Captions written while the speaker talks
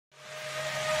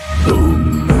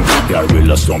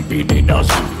gorilla stomping in a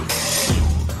zoo.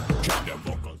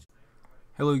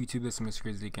 Hello YouTube, this is Mr.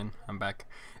 Grizzly again. I'm back,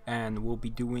 and we'll be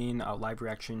doing a live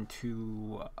reaction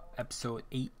to episode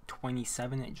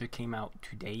 827. It just came out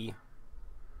today.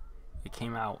 It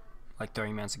came out like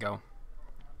 30 minutes ago.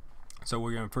 So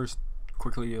we're gonna first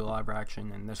quickly do a live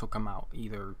reaction, and this will come out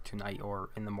either tonight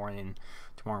or in the morning,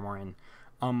 tomorrow morning.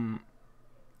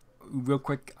 Real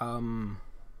quick,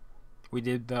 we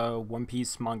did the One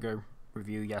Piece manga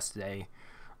review yesterday.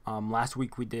 Last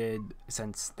week we did,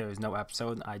 since there's no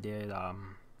episode, I did a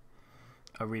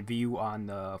review on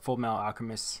the Full Metal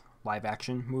Alchemist live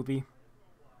action movie,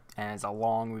 and it's a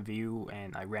long review,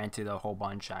 and I ranted a whole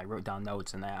bunch. I wrote down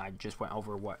notes, and then I just went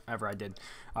over whatever I did.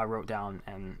 I wrote down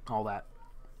and all that.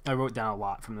 I wrote down a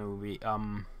lot from the movie.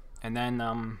 And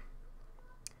then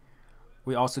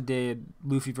we also did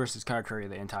Luffy versus Katakuri,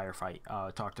 the entire fight.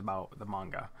 Talked about the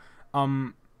manga.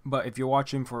 But if you're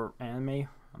watching for anime,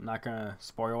 I'm not gonna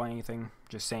spoil anything.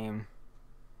 Just saying,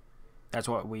 that's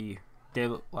what we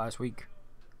did last week.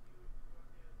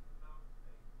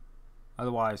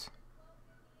 Otherwise,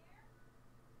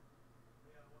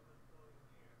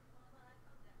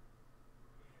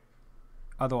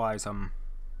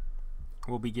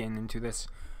 we'll be getting into this.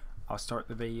 I'll start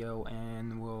the video,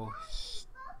 and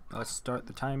let's start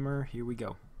the timer. Here we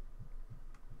go.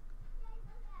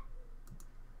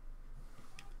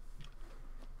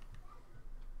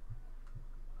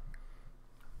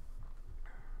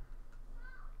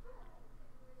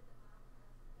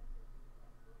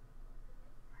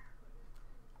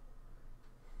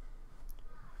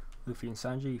 Luffy and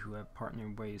Sanji, who have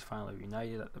partnered ways, finally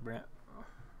reunited at the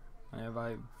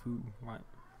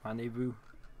rendezvous.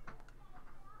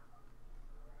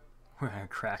 We're gonna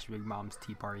crash Big Mom's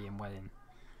tea party and wedding.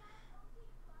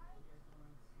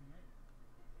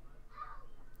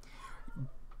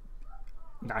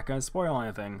 Not gonna spoil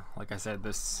anything. Like I said,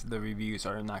 the reviews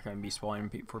are not gonna be spoiling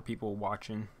for people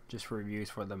watching, just for reviews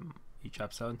for them each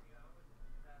episode.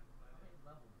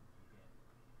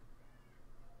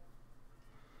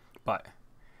 But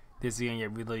this is gonna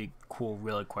get really cool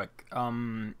really quick.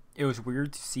 It was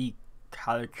weird to see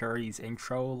Katakuri's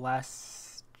intro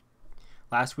last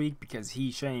week, because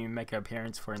he shouldn't even make an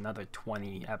appearance for another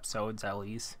 20 episodes at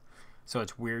least. So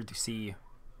it's weird to see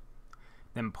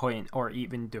them putting, or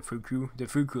even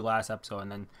Defuku last episode,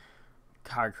 and then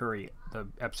Katakuri the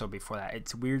episode before that.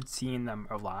 It's weird seeing them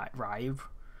arrive.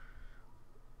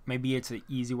 Maybe it's an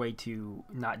easy way to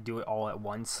not do it all at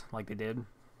once like they did.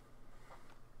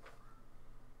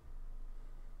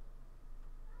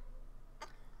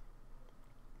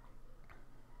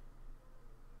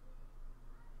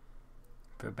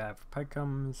 Feel bad for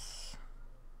Peckhams.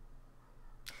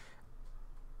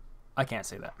 I can't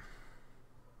say that.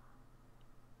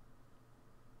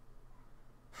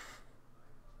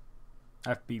 I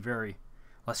have to be very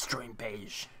Lestrange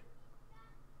beige.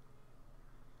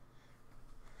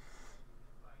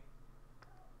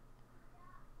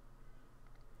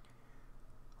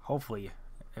 Hopefully,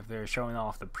 if they're showing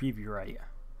off the preview right,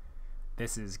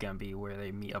 this is gonna be where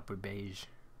they meet up with Beige.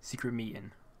 Secret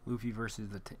meeting. Luffy versus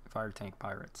the Fire Tank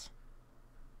Pirates.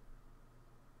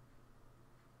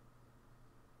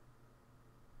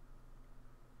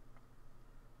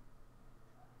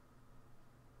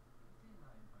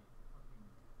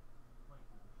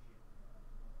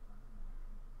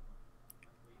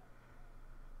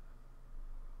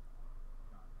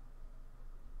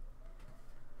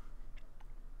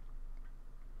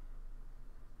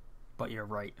 But you're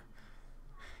right.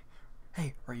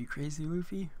 Hey, are you crazy,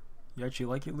 Luffy? You actually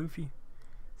like it, Luffy?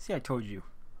 See, I told you.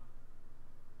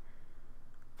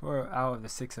 4 out of the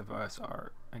 6 of us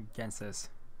are against this.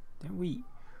 Didn't we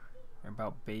hear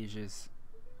about Beige's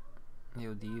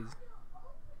AODs?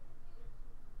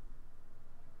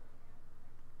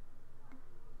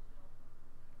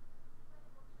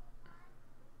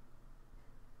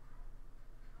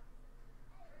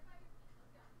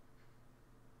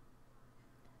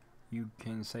 You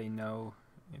can say no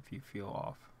if you feel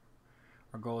off.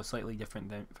 Our goal is slightly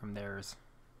different from theirs.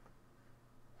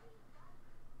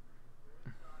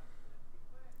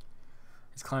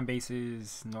 His clan base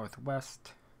is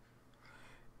northwest.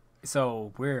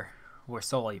 So we're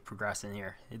slowly progressing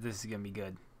here. This is gonna be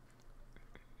good.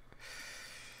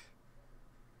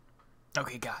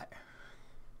 Okay, got it.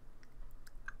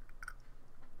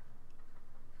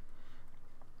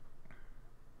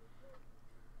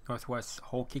 Northwest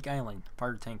Whole Cake Island,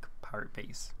 Fire Tank Pirate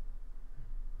Base.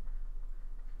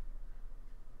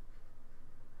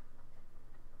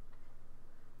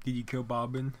 Did you kill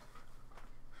Bobbin?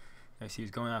 Yes,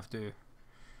 he's going after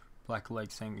Black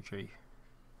Leg Sanctuary.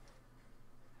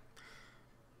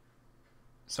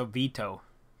 So Vito,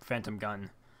 Phantom Gun,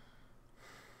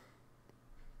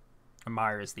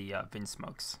 admires the Vince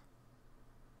Smokes.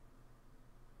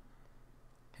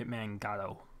 Hitman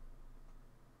Gato.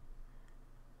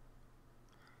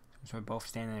 So we're both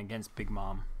standing against Big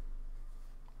Mom.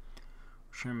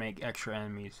 Should make extra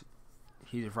enemies.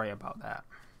 He's right about that.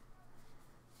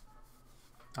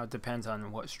 Now it depends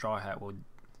on what Straw Hat will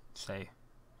say.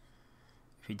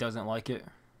 If he doesn't like it,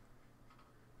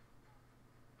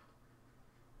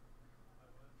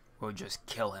 we'll just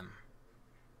kill him.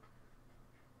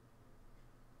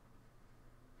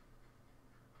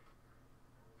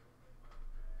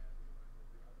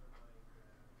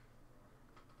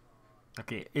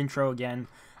 Okay, intro again.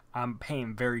 I'm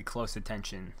paying very close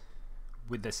attention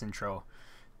with this intro,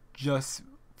 just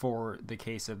for the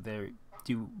case of they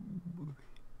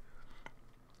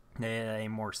add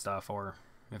more stuff, or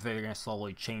if they're gonna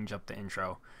slowly change up the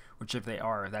intro. Which, if they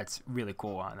are, that's really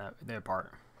cool on their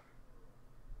part.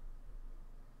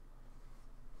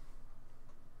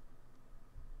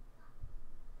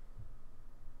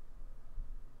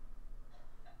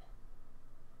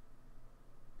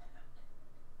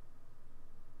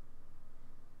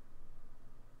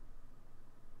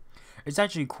 It's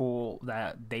actually cool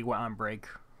that they went on break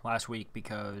last week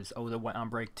because Oda went on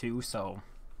break too, so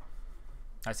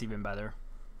that's even better.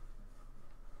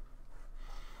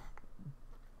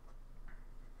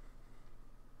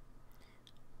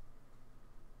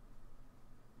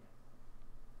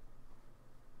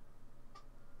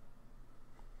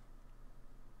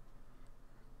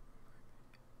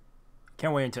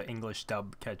 Can't wait until English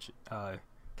dub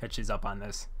catches up on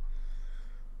this.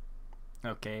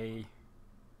 Okay.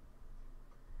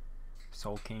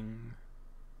 Soul King.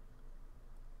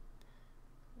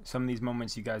 Some of these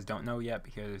moments you guys don't know yet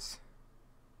because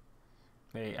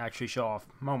they actually show off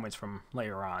moments from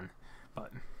later on,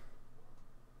 but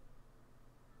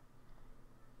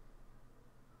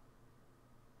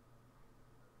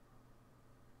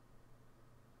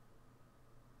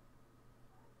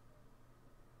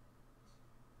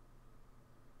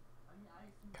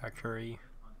Kakuri,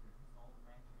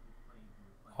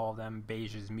 all them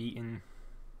beiges meeting.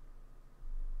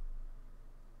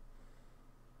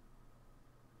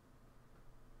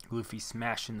 Luffy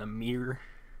smashing the mirror.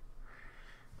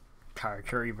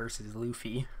 Karakuri versus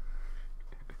Luffy.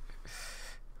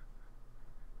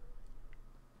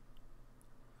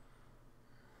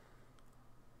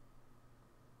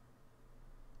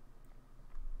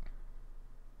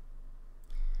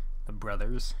 The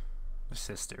brothers, the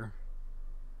sister,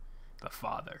 the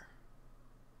father,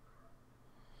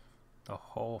 the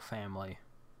whole family.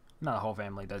 Not the whole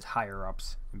family, that's higher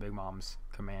ups in Big Mom's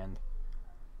command.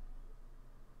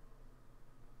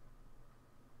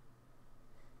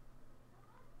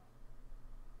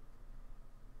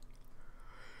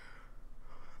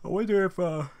 I wonder if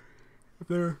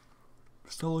they're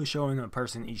slowly showing a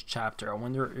person each chapter. I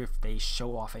wonder if they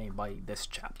show off anybody this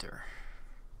chapter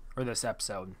or this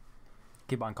episode.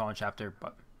 Keep on calling chapter,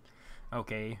 but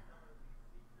okay.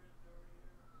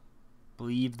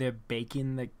 Believe they're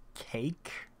baking the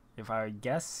cake, if I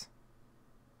guess.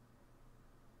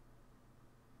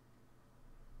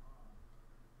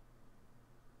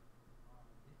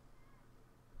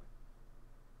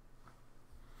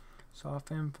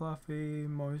 Soft and fluffy,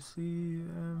 moistly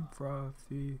and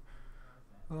frothy.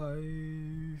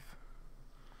 Life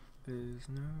is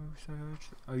no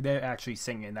such. Oh, they're actually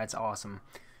singing. That's awesome.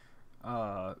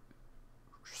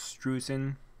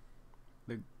 Struzan,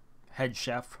 the head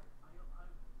chef.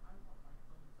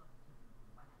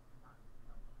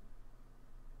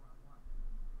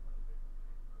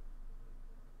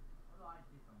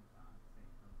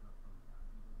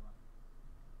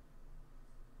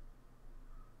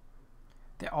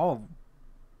 They're all,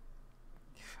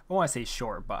 I want to say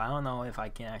short, but I don't know if I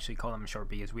can actually call them short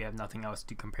because we have nothing else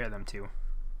to compare them to.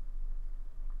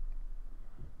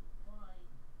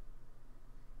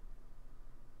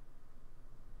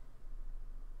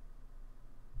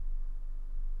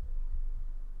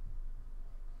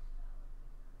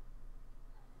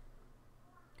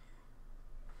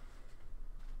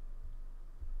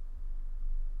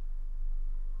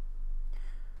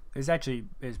 This actually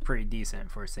is pretty decent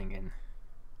for singing.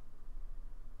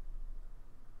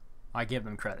 I give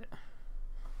them credit.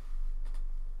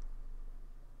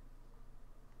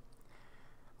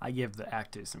 I give the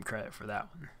actors some credit for that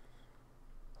one.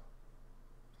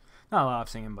 Not a lot of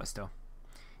singing, but still.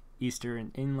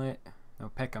 Eastern Inlet.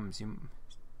 No Peckhams, you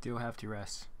still have to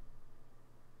rest.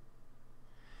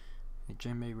 And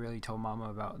Jinbei really told Mama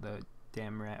about the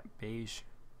damn rat beige.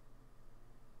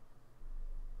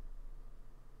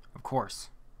 Of course.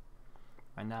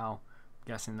 By now,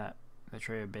 guessing that The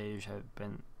Trader Beige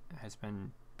has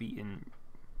been beaten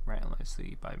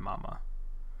relentlessly by Mama.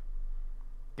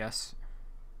 Guess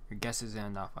your guess isn't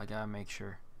enough. I gotta make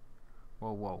sure.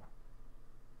 Whoa.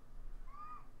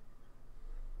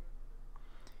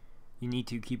 You need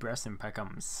to keep resting,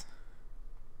 Peckhams.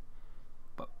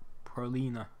 But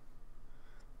Prolina, in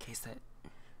case that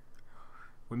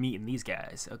we're meeting these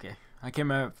guys. Okay, I can't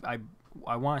remember. If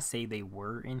I want to say they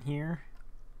were in here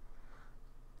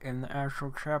in the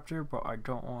actual chapter, but I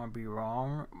don't want to be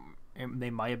wrong. They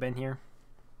might have been here.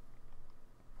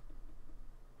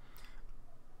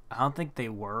 I don't think they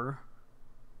were.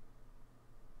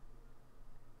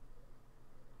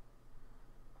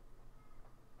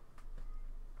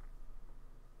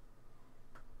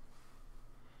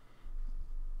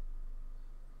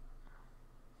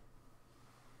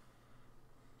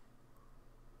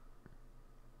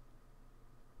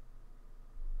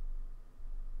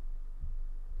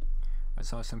 I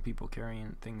saw some people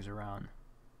carrying things around.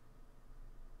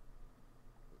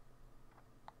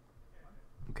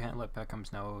 You can't let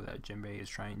Peckhams know that Jinbei is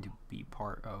trying to be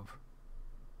part of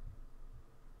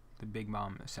the Big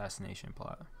Mom assassination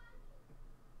plot.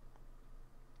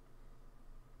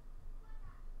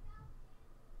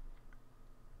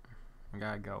 I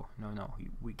gotta go. No,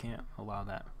 we can't allow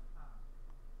that.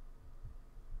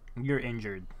 You're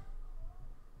injured.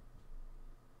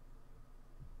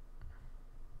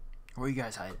 Where are you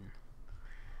guys hiding?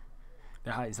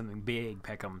 They're hiding something big,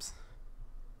 Peckhams.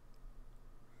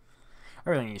 I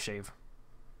really need to shave.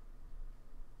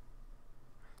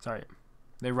 Sorry.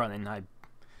 They're running.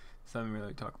 Something really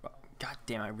to talk about. God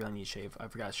damn, I really need to shave. I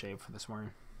forgot to shave for this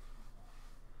morning.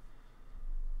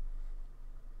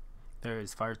 There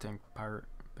is Fire Tank Pirate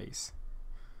Base.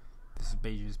 This is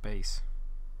Beige's base.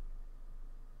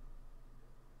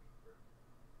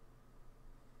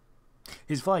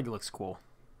 His flag looks cool,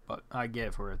 but I get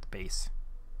it for the base.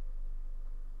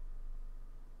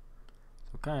 So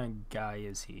what kind of guy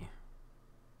is he?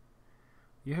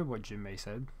 You heard what Jinbei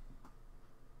said.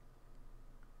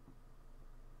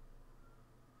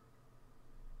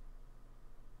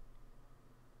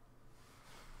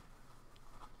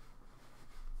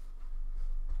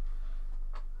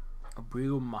 A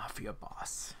brutal mafia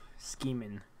boss.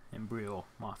 Scheming and brutal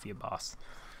mafia boss.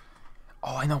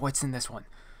 Oh, I know what's in this one.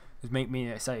 This make me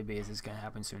excited because it's gonna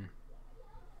happen soon.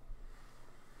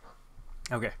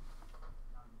 Okay.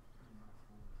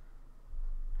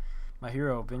 My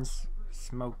hero, Vince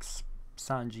Smokes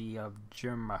Sanji of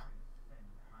Germa.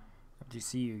 Good to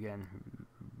see you again,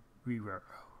 Riro.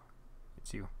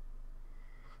 It's you.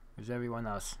 There's everyone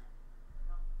else.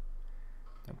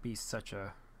 Don't be such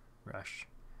a rush.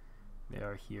 They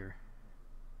are here.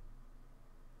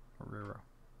 Riro.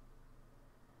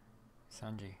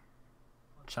 Sanji.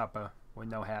 Chopper with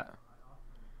no hat.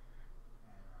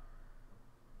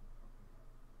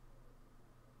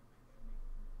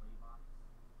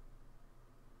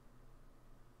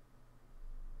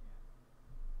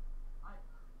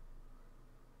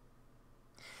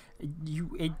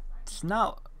 It's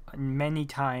not many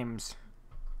times.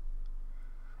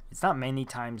 It's not many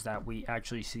times that we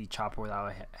actually see Chopper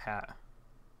without a hat.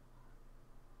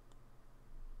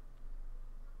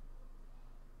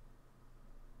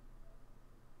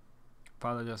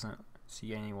 Father doesn't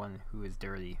see anyone who is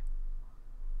dirty.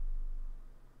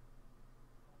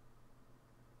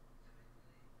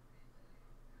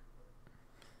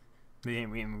 They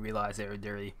didn't even realize they were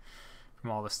dirty from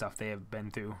all the stuff they have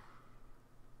been through.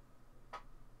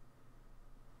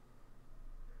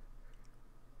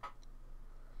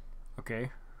 Okay.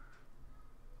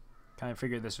 Kind of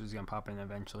figured this was gonna pop in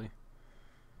eventually.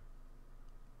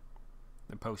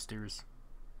 The posters.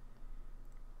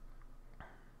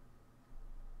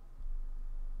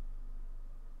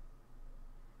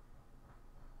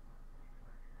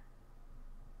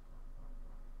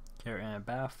 Carrot in a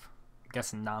bath. I'm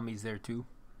guessing Nami's there too.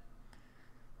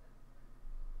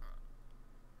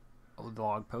 Old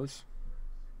log post.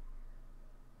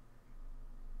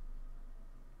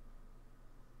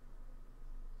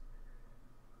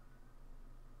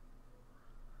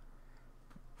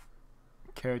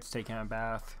 Carrot's taking a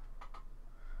bath.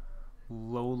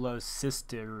 Lola's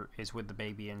sister is with the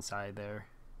baby inside there.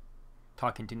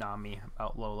 Talking to Nami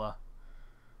about Lola.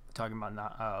 Talking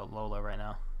about Lola right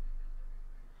now.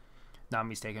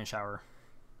 Nami's taking a shower.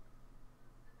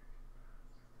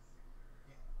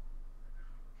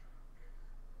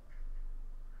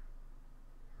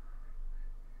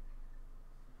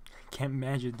 Can't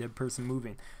imagine a dead person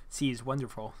moving. See, it's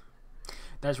wonderful.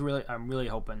 I'm really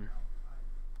hoping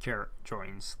Carrot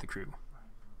joins the crew.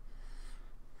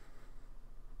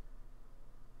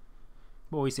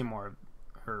 Well, we see more of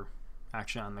her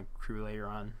action on the crew later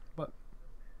on. But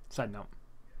side note.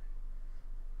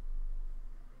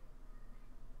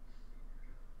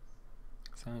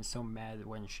 So I was so mad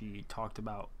when she talked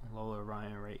about Lola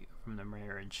Ryan right from the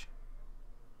marriage.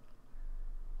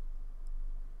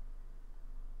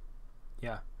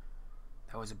 Yeah,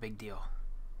 that was a big deal.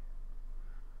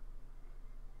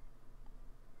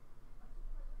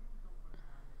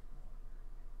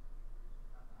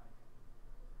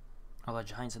 All the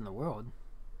giants in the world.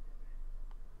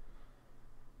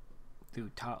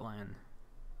 Through Totland,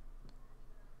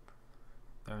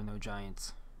 there are no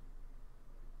giants.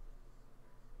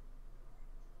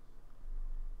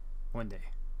 One day,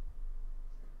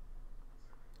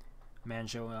 a man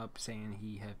showed up saying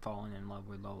he had fallen in love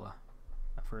with Lola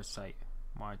at first sight,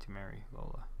 wanted to marry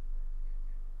Lola.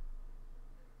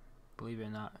 Believe it or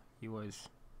not, he was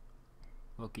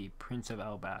Loki, Prince of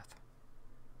Elbath.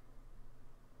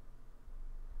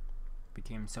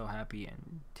 Became so happy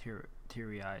and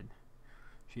teary-eyed.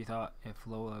 She thought if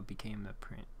Lola became the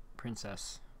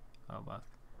princess of Elbath,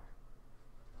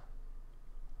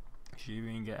 she'd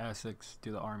even get Essex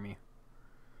to the army.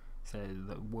 Said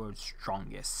the world's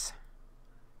strongest.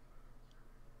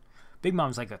 Big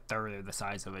Mom's like a third of the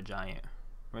size of a giant.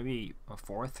 Maybe a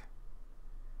fourth.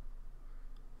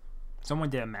 Someone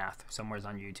did a math somewhere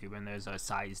on YouTube, and there's a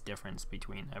size difference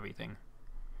between everything.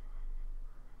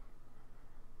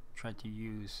 Tried to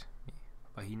use me,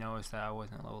 but he noticed that I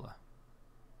wasn't Lola.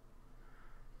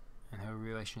 And her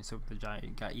relationship with the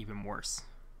giant got even worse.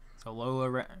 So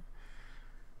Lola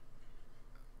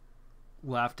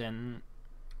left, and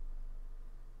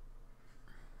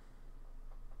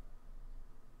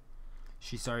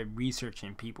she started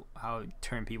researching people, how to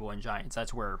turn people into giants.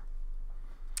 That's where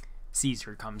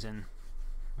Caesar comes in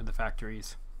with the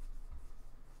factories.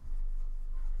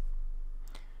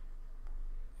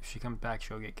 If she comes back,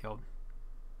 she'll get killed.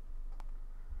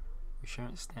 You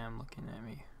shouldn't stand looking at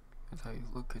me, because I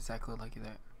look exactly like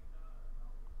that.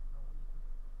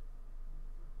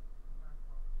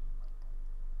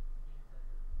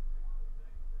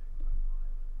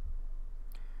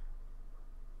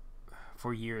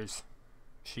 For years,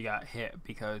 she got hit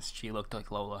because she looked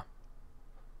like Lola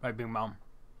by Big Mom.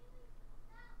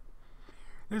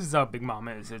 This is how Big Mom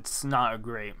is. It's not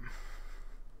great.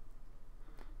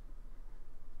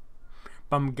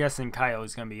 But I'm guessing Kyle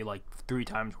is gonna be like 3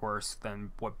 times worse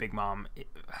than what Big Mom,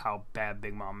 how bad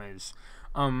Big Mom is.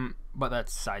 But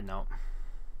that's a side note.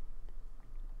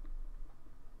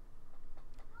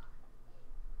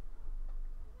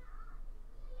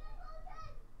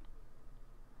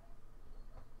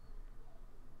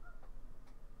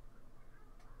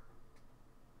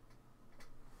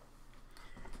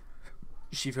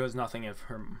 She feels nothing if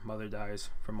her mother dies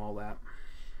from all that.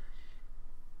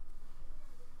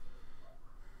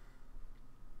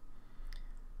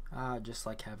 Just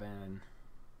like heaven.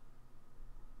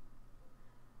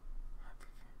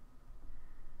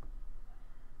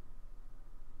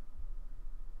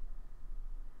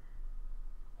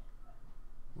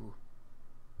 Ooh.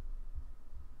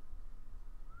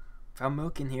 Found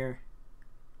milk in here.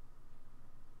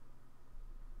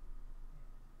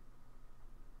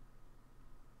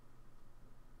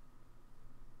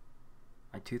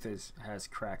 My tooth has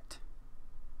cracked.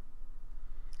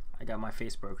 I got my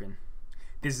face broken.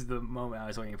 This is the moment I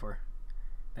was waiting for.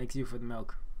 Thanks you for the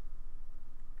milk.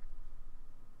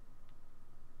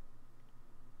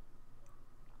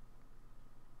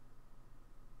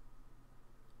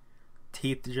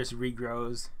 Teeth just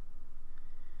regrows,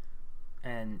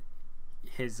 and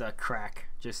his crack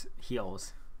just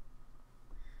heals.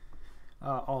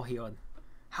 All healed.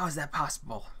 How is that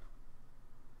possible?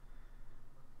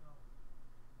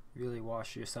 Really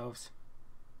wash yourselves?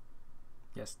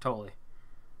 Yes, totally.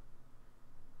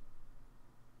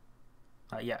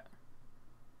 Not yet.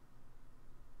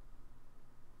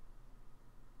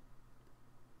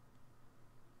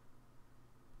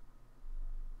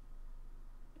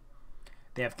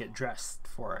 They have to get dressed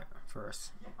for it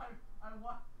first. Yeah, I just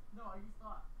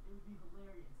thought it would be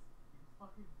hilarious if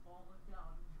fucking falling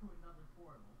down into another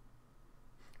portal.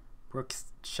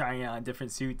 Brooke's shining on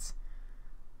different suits.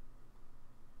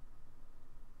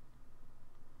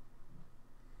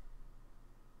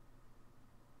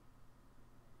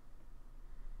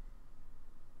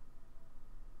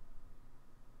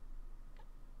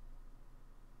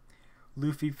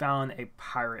 Luffy found a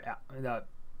pirate,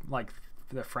 like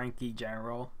the Frankie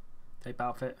General type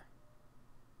outfit.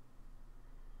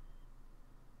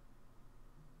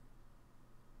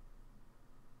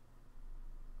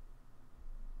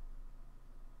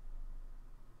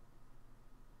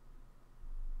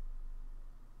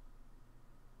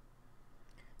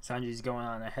 Sanji's going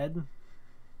on ahead.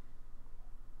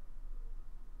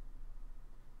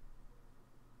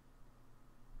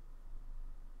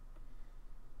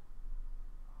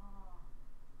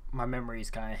 my memory is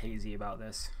kind of hazy about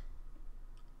this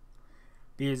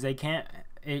because they can't.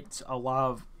 It's a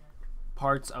lot of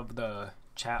parts of the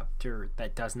chapter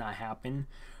that does not happen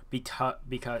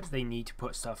because they need to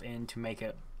put stuff in to make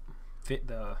it fit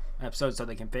the episode, so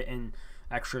they can fit in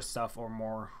extra stuff or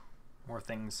more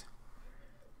things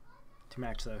to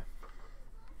match the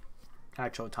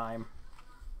actual time.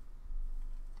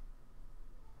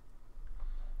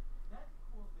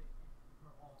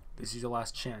 This is your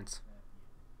last chance.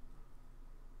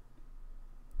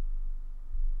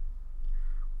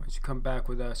 Once you come back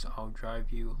with us, I'll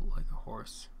drive you like a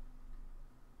horse.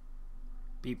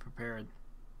 Be prepared.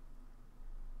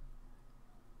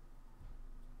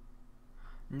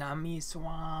 Nami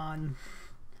Swan.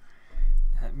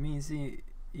 That means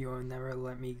you'll never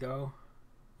let me go.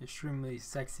 Extremely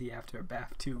sexy after a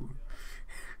bath too.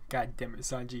 God damn it,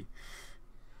 Sanji.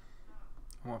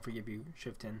 I won't forgive you,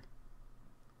 Shifton.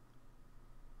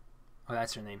 Oh,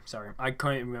 that's her name. Sorry, I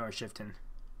couldn't remember Shifton.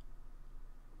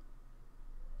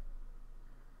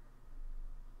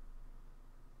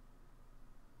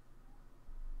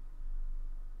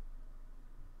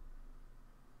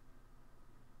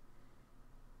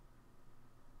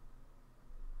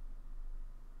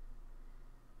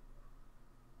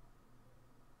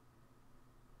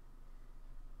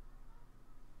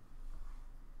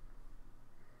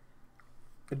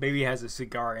 The baby has a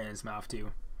cigar in his mouth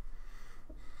too.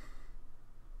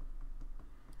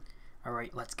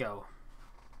 Alright, let's go.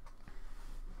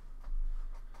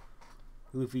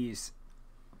 Luffy's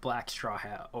black straw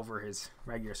hat over his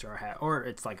regular straw hat. Or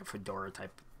it's like a fedora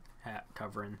type hat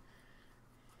covering.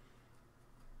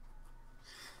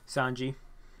 Sanji.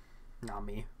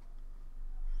 Nami.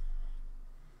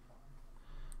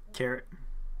 Carrot.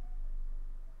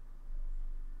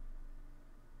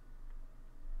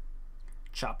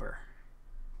 Chopper.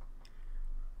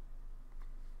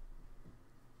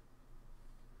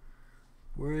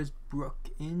 Where's Brook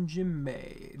and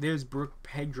Jinbei? There's Brook,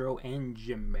 Pedro, and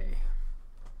Jinbei.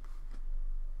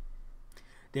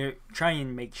 They're trying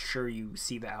to make sure you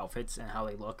see the outfits and how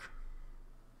they look.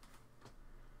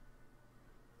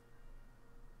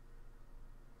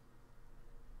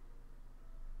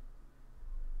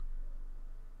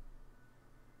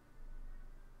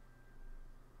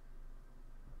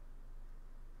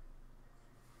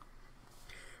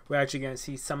 We're actually going to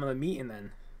see some of the meeting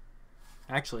then.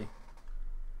 Actually.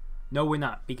 No, we're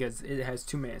not, because it has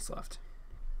 2 minutes left.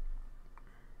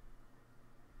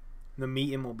 The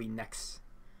meeting will be next.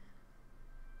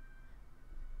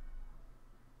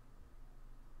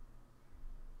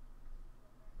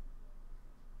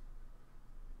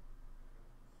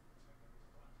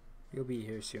 He'll be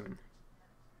here soon.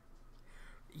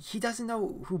 He doesn't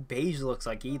know who Beige looks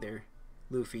like either,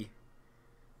 Luffy.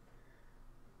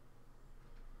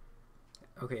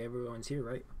 Okay, everyone's here,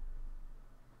 right?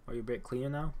 Are you a bit cleaner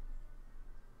now?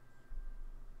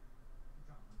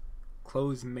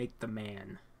 Clothes make the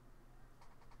man.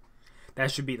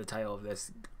 That should be the title of this.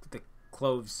 The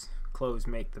clothes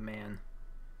make the man.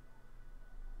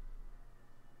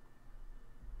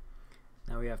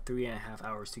 Now we have 3.5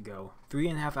 hours to go.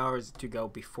 3.5 hours to go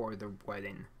before the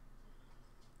wedding.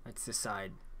 Let's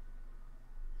decide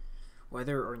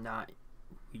whether or not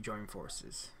we join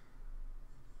forces.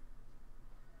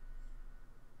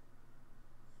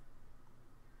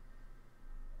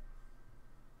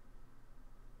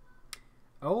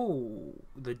 Oh,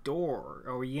 the door.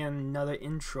 Are we getting another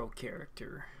intro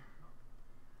character?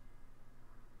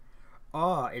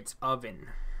 Ah, it's Oven.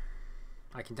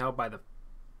 I can tell by the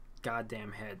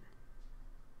goddamn head.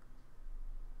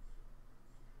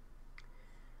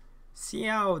 See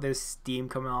how there's steam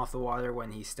coming off the water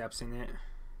when he steps in it?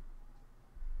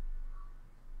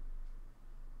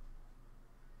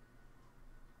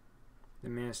 The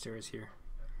minister is here.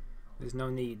 There's no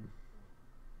need.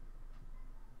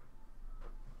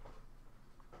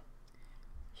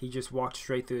 He just walked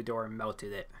straight through the door and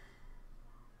melted it.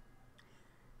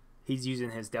 He's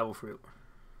using his devil fruit.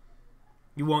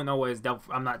 You won't know what his devil...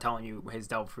 I'm not telling you his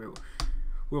devil fruit.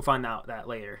 We'll find out that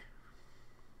later.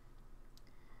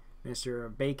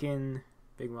 Mr. Bacon,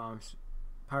 Big Mom's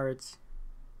Pirates.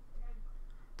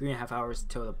 3.5 hours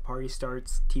till the party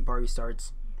starts. Tea party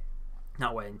starts.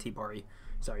 Not wedding, tea party.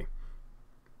 Sorry.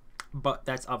 But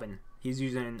that's Oven. He's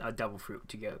using a devil fruit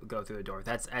to go through the door.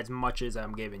 That's as much as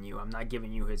I'm giving you. I'm not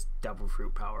giving you his devil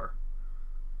fruit power.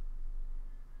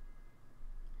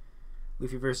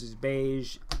 Luffy versus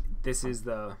Beige. This is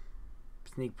the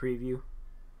sneak preview.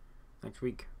 Next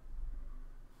week.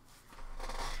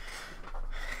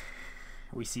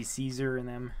 We see Caesar in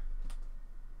them.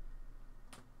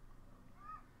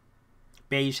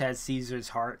 Beige has Caesar's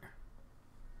heart.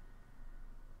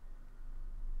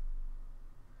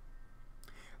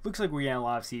 Looks like we're getting a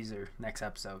lot of Caesar next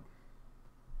episode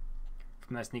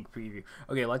from that sneak preview.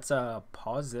 Okay, let's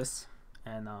pause this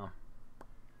and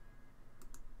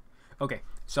okay,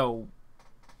 so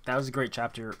that was a great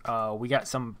chapter. We got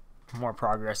some more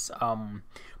progress.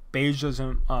 Beige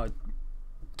doesn't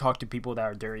talk to people that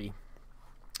are dirty.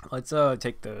 Let's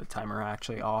take the timer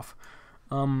actually off.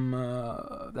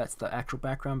 That's the actual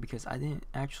background because I didn't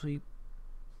actually.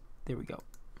 There we go.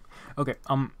 Okay.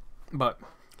 But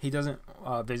he doesn't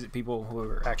visit people who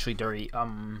are actually dirty.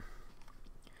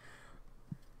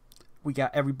 We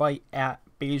got everybody at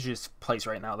Beige's place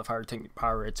right now, the Fire Tank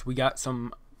Pirates. We got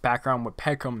some background where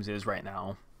Peckham's is right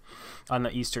now on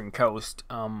the eastern coast.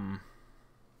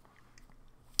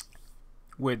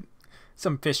 With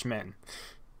some fishmen.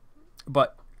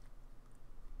 But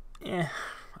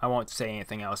I won't say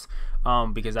anything else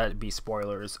because that'd be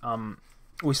spoilers.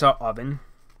 We saw Oven.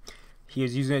 He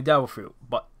is using a devil fruit,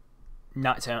 but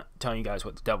not telling you guys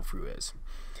what the devil fruit is.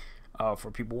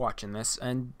 For people watching this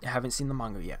and haven't seen the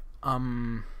manga yet.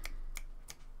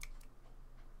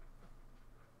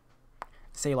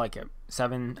 Say like a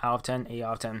 7 out of 10, 8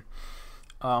 out of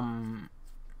 10.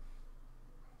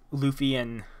 Luffy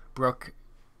and Brook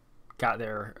got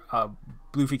their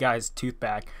Luffy got his tooth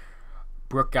back.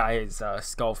 Brook got his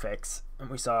skull fix, and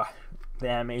we saw the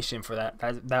animation for that.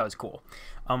 That was cool.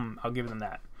 I'll give them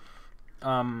that.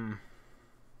 Trying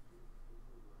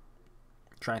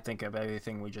to think of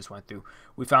everything we just went through.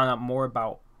 We found out more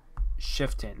about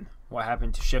Shifton. What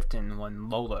happened to Shifton when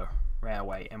Lola ran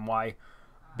away, and why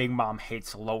Big Mom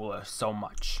hates Lola so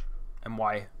much, and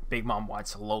why Big Mom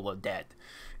wants Lola dead,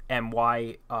 and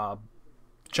why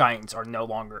giants are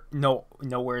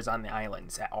nowheres on the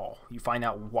islands at all. You find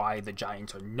out why the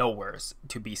giants are nowheres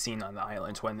to be seen on the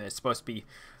islands when they're supposed to be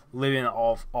living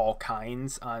all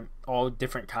kinds on all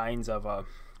different kinds of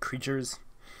creatures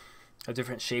of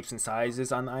different shapes and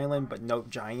sizes on the island, but no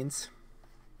giants.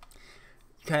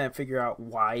 You kind of figure out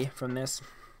why from this.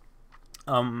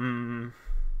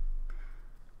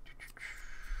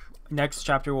 Next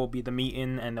chapter will be the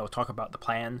meeting, and they'll talk about the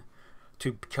plan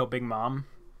to kill Big Mom.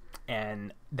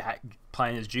 And that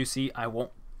plan is juicy. I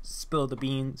won't spill the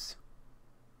beans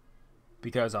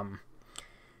because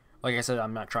like I said,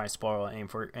 I'm not trying to spoil anything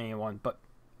for anyone, but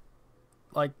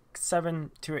like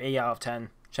 7 to 8 out of 10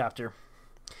 chapter.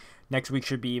 Next week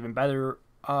should be even better.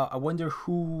 I wonder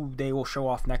who they will show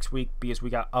off next week because we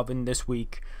got Oven this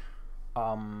week,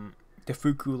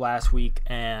 Defuku last week,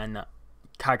 and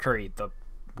Kaikuri the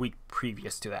week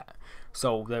previous to that.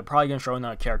 So they're probably gonna show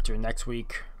another character next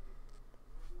week.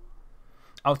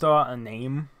 I'll throw out a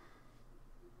name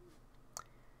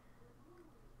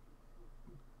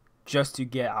just to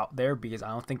get out there because I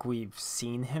don't think we've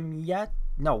seen him yet.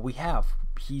 No, we have.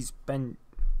 He's been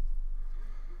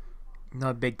not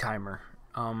a big timer.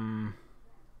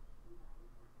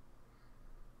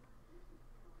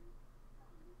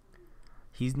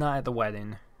 He's not at the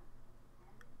wedding.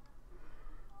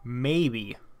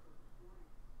 Maybe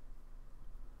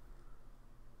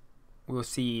we'll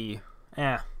see.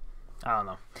 I don't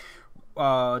know.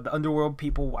 The Underworld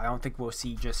people, I don't think we'll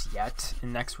see just yet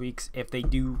in next week's. If they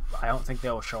do, I don't think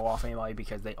they'll show off anybody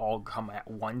because they all come at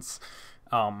once.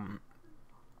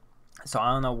 So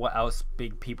I don't know what else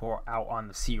big people are out on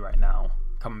the sea right now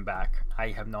coming back. I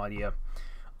have no idea.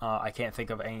 I can't think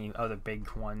of any other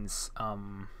big ones.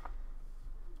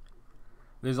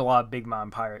 There's a lot of Big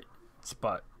Mom pirates,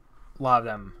 but a lot of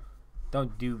them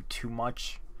don't do too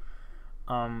much.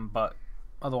 But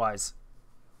otherwise,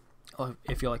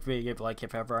 if you like the video, give a like.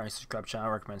 If ever I subscribe to the channel,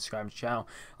 I recommend subscribing to the channel.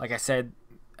 Like I said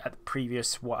at the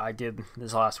previous, what I did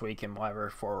this last week and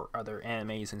whatever for other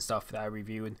animes and stuff that I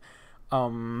reviewed.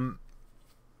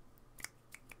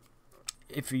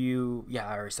 If you, yeah,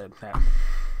 I already said that.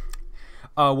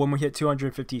 When we hit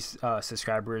 250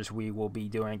 subscribers, we will be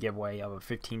doing a giveaway of a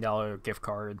 $15 gift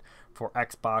card for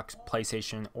Xbox,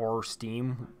 PlayStation, or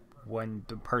Steam. When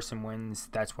the person wins,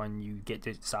 that's when you get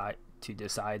to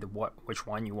decide which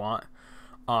one you want,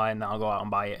 and I'll go out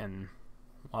and buy it, and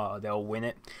they'll win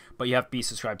it. But you have to be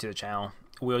subscribed to the channel.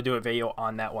 We'll do a video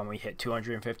on that when we hit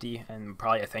 250, and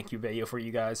probably a thank you video for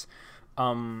you guys,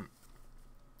 and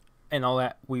all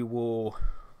that. We will,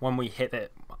 when we hit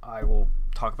it, I will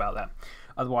talk about that.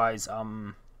 Otherwise, have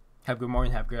a good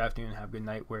morning, have a good afternoon, have a good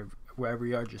night, wherever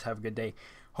you are. Just have a good day.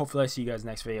 Hopefully I see you guys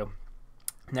next video.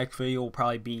 Next video will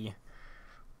probably be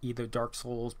either Dark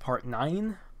Souls Part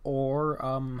 9 or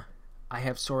I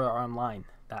have Sword Art Online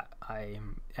that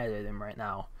I'm editing right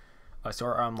now.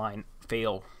 Sword Art Online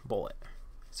Fatal Bullet.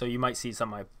 So you might see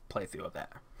some of my playthrough of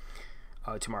that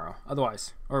tomorrow.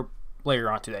 Otherwise, or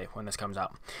later on today when this comes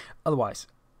out. Otherwise,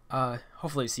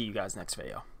 hopefully see you guys next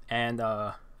video. And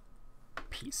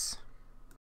Peace.